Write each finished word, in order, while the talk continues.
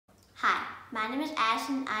my name is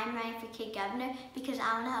Addison. I'm running for kid governor because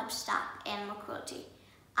I want to help stop animal cruelty.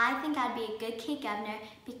 I think I'd be a good kid governor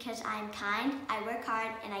because I'm kind, I work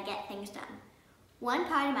hard, and I get things done. One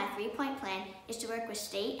part of my 3-point plan is to work with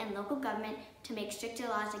state and local government to make stricter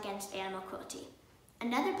laws against animal cruelty.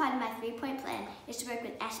 Another part of my 3-point plan is to work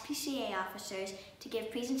with SPCA officers to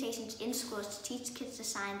give presentations in schools to teach kids the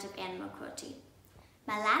signs of animal cruelty.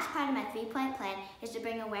 My last part of my 3-point plan is to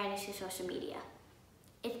bring awareness to social media.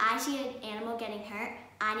 If I see an animal getting hurt,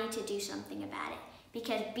 I need to do something about it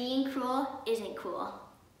because being cruel isn't cool.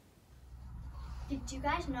 Did you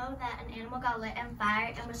guys know that an animal got lit on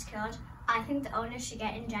fire and was killed? I think the owner should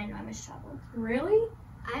get in ginormous trouble. Really?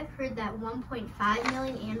 I've heard that 1.5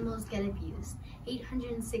 million animals get abused,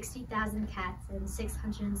 860,000 cats, and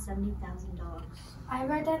 670,000 dogs. I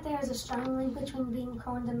read that there is a strong link between being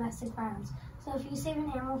cruel and domestic violence. So if you save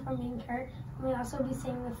an animal from being hurt, you may also be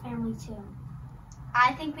saving the family too.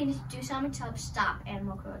 I think we need to do something to help stop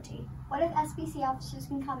animal cruelty. What if SPC officers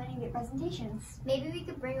can come in and get presentations? Maybe we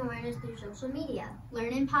could bring awareness through social media,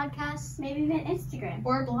 learn-in podcasts, Maybe even Instagram.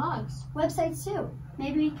 or blogs. Websites too.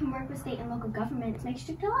 Maybe we can work with state and local government to make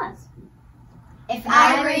stricter laws. If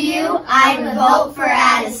I were you, I'd vote for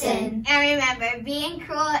Addison. And remember, being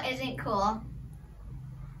cruel isn't cool.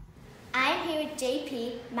 I am here with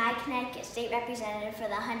JP, my Connecticut state representative for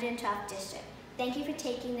the 112th district. Thank you for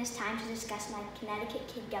taking this time to discuss my Connecticut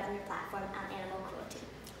Kid Governor platform on animal cruelty.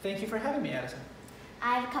 Thank you for having me, Addison.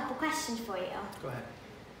 I have a couple questions for you. Go ahead.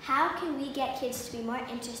 How can we get kids to be more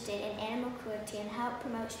interested in animal cruelty and help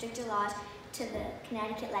promote stricter laws to the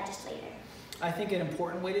Connecticut legislature? I think an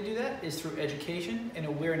important way to do that is through education and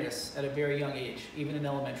awareness at a very young age, even in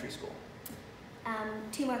elementary school.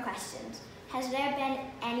 2 more questions. Has there been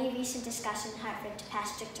any recent discussion in Hartford to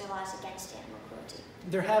pass stricter laws against animal cruelty?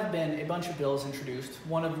 There have been a bunch of bills introduced,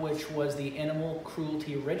 one of which was the Animal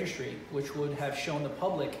Cruelty Registry, which would have shown the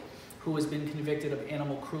public who has been convicted of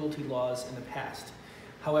animal cruelty laws in the past.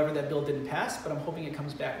 However, that bill didn't pass, but I'm hoping it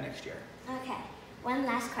comes back next year. Okay, one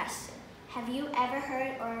last question. Have you ever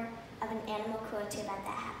heard of an animal cruelty event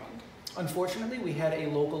that happened? Unfortunately, we had a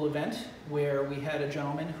local event where we had a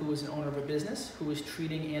gentleman who was an owner of a business who was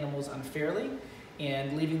treating animals unfairly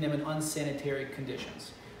and leaving them in unsanitary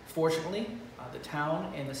conditions. Fortunately, the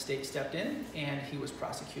town and the state stepped in and he was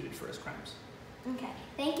prosecuted for his crimes. Okay,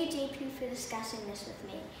 thank you JP for discussing this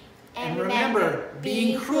with me. And remember,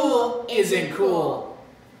 being cruel isn't cool.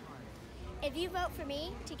 If you vote for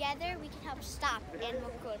me, together we can help stop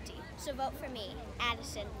animal cruelty. So vote for me,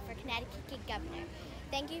 Addison, for Connecticut Kid Governor.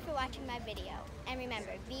 Thank you for watching my video. And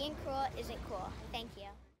remember, being cruel isn't cool. Thank you.